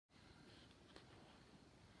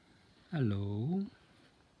Hello.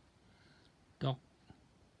 Talk,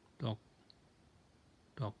 talk,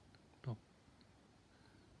 talk, talk.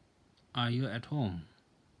 Are you at home?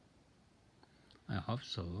 I hope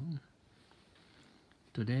so.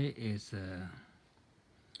 Today is the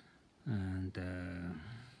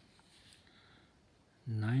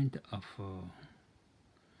 9th of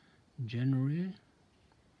January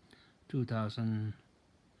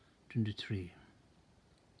 2023.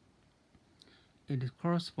 It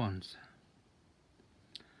corresponds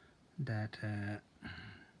that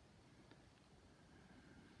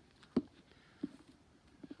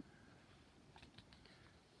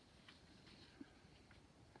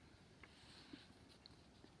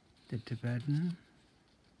the Tibetan,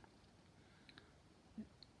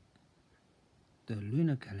 the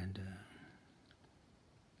lunar calendar,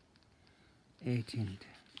 18th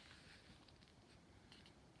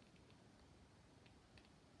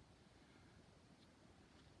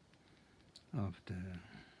of the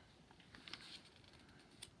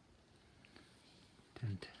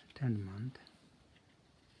 10th month.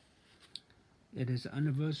 It is the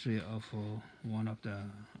anniversary of one of the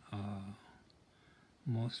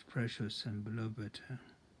most precious and beloved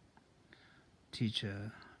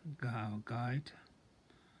teacher, our guide,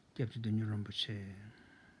 Kyabje Rinpoche,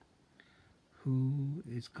 who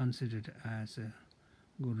is considered as a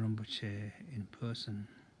Guru Rinpoche in person.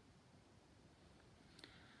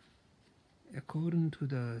 According to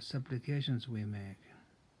the supplications we make,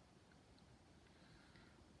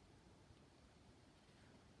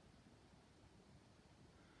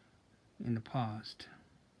 in the past,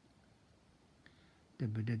 the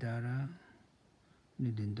Bidadara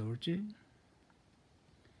Nidindorje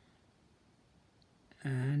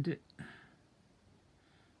and it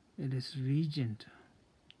is regent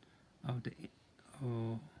of the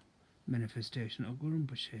manifestation of Guru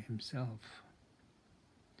Rinpoche himself,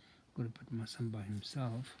 Guru Padmasambhava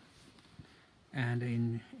himself, and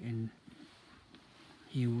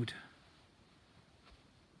he would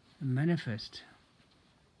manifest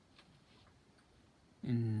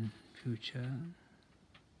in future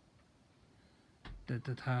the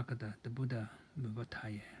Tathagata, the Buddha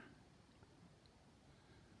Vivataya.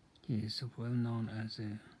 He is well known as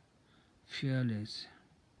a fearless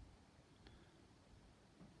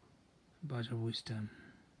Vajra wisdom,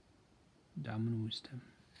 Dharman wisdom,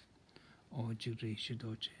 or Jigri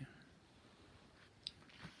Shidoche.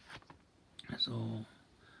 So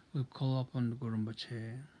we call upon the Guru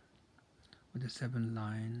Rinpoche with the 7th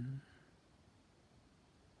line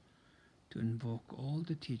to invoke all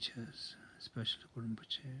the teachers, especially Guru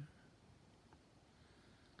Rinpoche.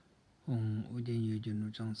 Hong Uden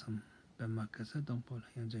Yujunu Jangsam, Bema Kasa Dompola,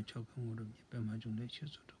 Yanzan Chokan Urubi, Bema Junle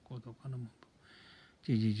Chisu, Kodo Kanamumbo,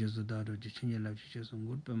 Jiji Jesu Dado, Jichinya Lav Jesu,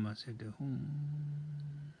 Good Bema said the Hong.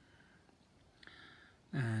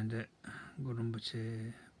 And Guru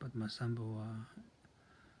Rinpoche Padmasambhava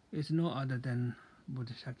is no other than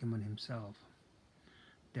Buddha Shakyamuni himself.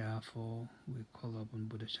 Therefore, we call upon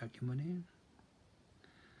Buddha Shakyamuni.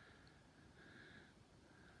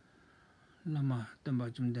 Lama Tamba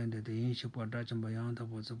Jumdenda, the ancient Padracham Bayanta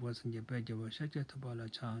was a person Japaja, Shaja Tabala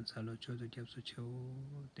Chance, Salo Choto Japsucho,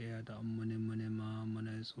 they are the Mone Monema,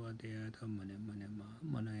 Monaeswa, they are the Mone Monema,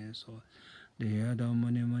 Monaeso, they are the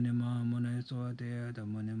Mone Monema, Monaeswa, they are the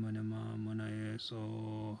Mone Monema,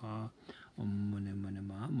 Monaeso, Ha, Mone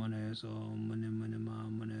Monema, Monaeso, Mone Monema,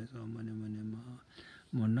 Monaeso, Mone Monema,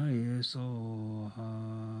 Monaeso, Ha.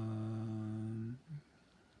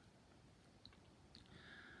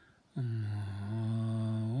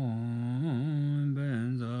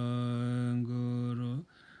 Benza Guru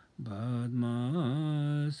Padma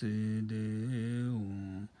Siddhi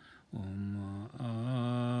Om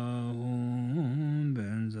Ahum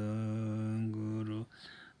Benza Guru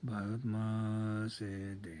Padma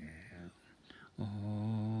Siddhi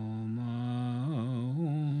Om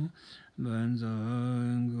Ahum Benza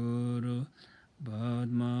Guru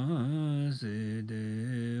Padma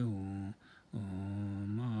Siddhi Om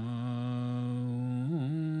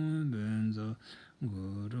Ahum Benza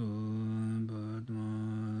Guru Padma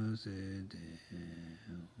Siddhi.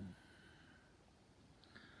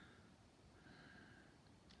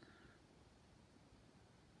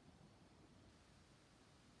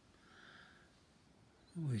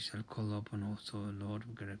 We shall call upon also Lord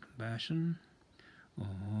of Great Compassion.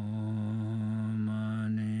 Om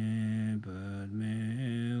Mani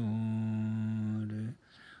Padme Hum.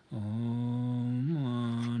 Om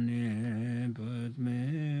Mani Padme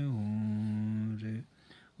Hum.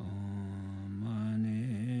 Om Mani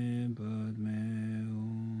Padme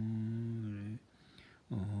Hum.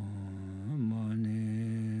 Om Mani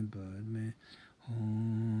Padme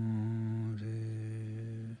Hum.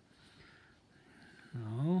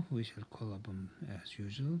 we shall call upon, as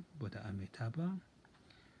usual, Buddha Amitabha,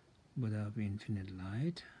 Buddha of infinite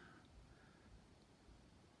light.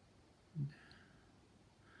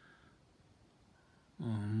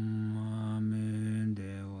 Om Amen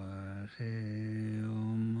Deva Re,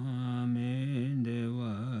 Om Amen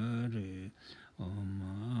Deva Re, Om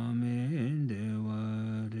Amen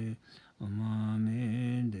Deva Re, Om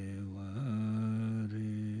Amen Deva Re.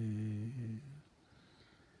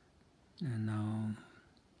 And now,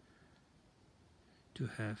 to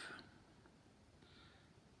have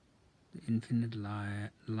the infinite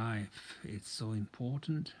life, it's so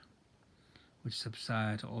important, which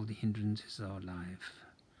subside all the hindrances of our life.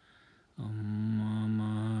 Om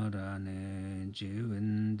Amarane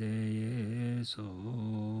Jivande So,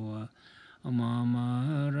 Om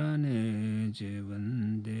Amarane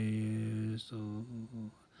Jivande So,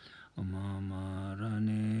 Om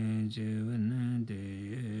Amarane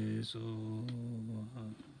Jivande So.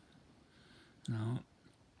 Now,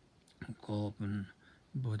 call upon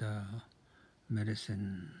Buddha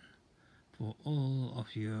medicine for all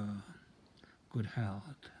of your good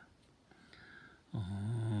health. Om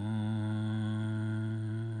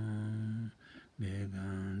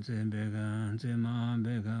Beganze Beganze Ma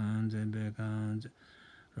Beganze Beganze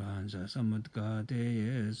Ranja Samudga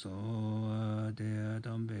Deye So Dea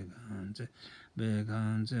Dam Beganze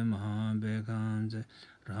Beganze Ma Beganze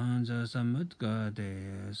Ranja Samudga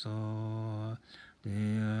Deye So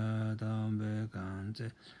Dea Dam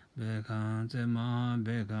Beganze Beganze Ma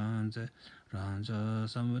Beganze Ranja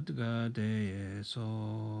Samudga Deye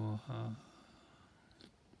So.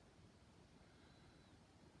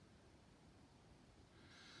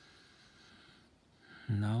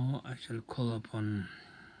 Now I shall call upon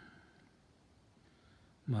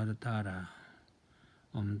Mother Tara.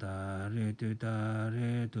 Om Da Re Du Da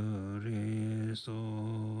Re Du Re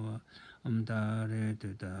So. Om Da Re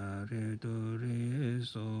Du Da Re Du Re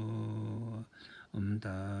So. Om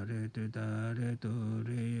Da Re Du Da Re Du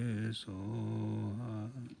Re So.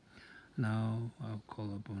 Now I'll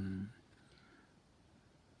call upon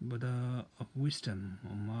Buddha of wisdom.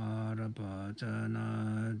 Om Arabha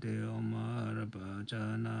Jana De, Om Arabha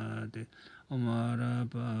Jana De, Om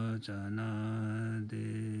Arabha Jana De.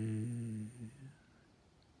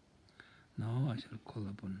 Now I shall call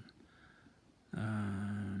upon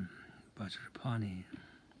Vajrapani,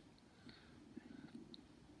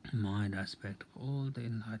 mind aspect of all the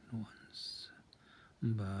enlightened ones.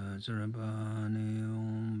 Vajrapani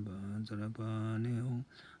Om, Vajrapani Om,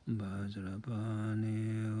 Vajrapani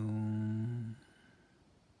Om.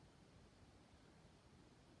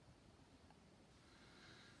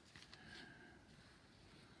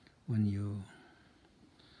 When you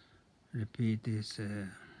repeat this, the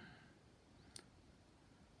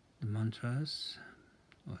mantras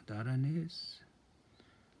or dharanis,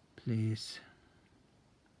 please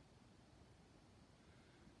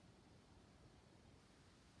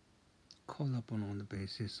call upon on the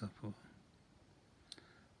basis of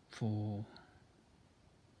four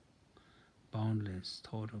boundless,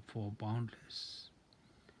 thought of four boundless,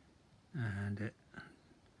 and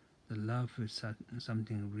the love is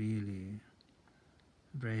something really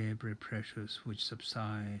very, very precious, which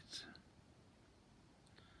subsides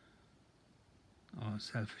our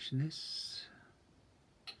selfishness,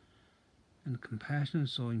 and compassion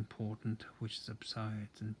is so important, which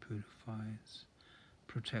subsides and purifies,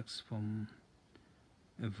 protects from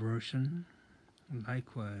aversion.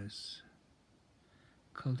 Likewise,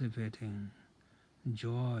 cultivating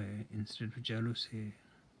joy instead of jealousy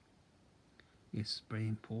is very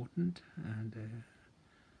important, and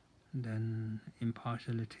then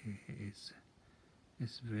impartiality is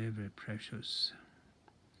very, very precious.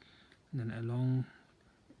 And then along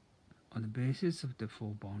on the basis of the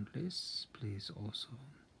four boundless, please also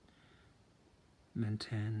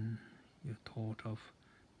maintain your thought of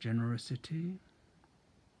generosity,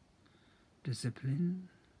 discipline,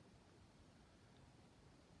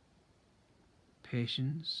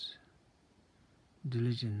 patience,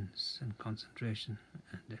 diligence and concentration,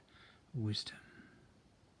 and wisdom.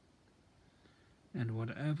 And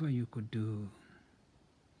whatever you could do,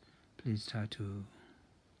 please try to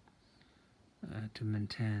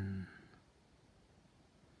maintain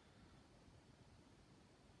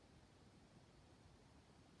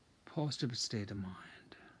positive state of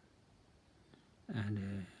mind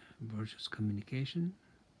and virtuous communication,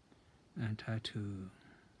 and try to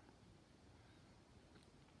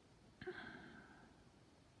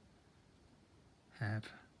have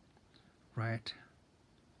right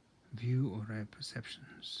view or right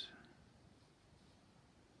perceptions.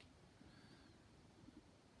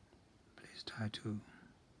 Please try to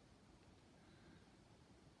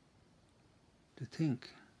think,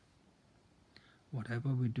 whatever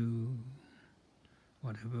we do,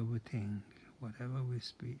 whatever we think, whatever we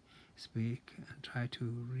speak, and try to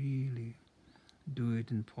really do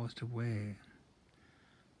it in a positive way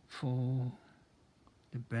for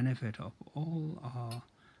the benefit of all our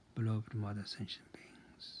beloved Mother Sentient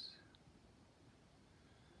Beings.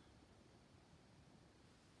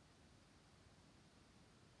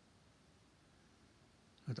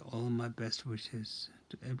 With all my best wishes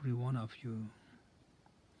to every one of you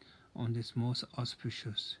on this most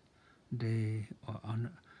auspicious day or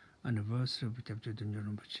anniversary of Kyabje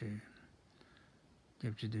Rinpoche.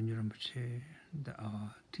 Kyabje Rinpoche,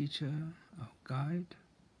 our teacher, our guide,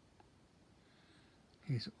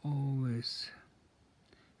 he always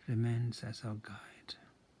remains as our guide.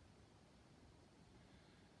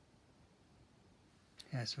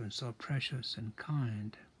 He has been so precious and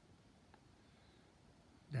kind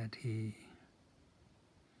that he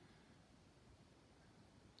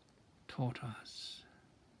taught us,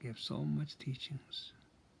 gave so much teachings.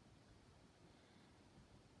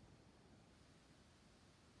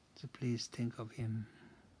 So please think of him.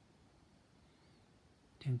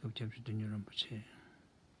 Think of Kyabje Rinpoche.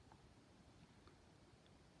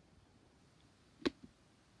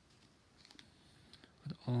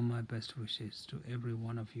 With all my best wishes to every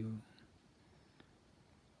one of you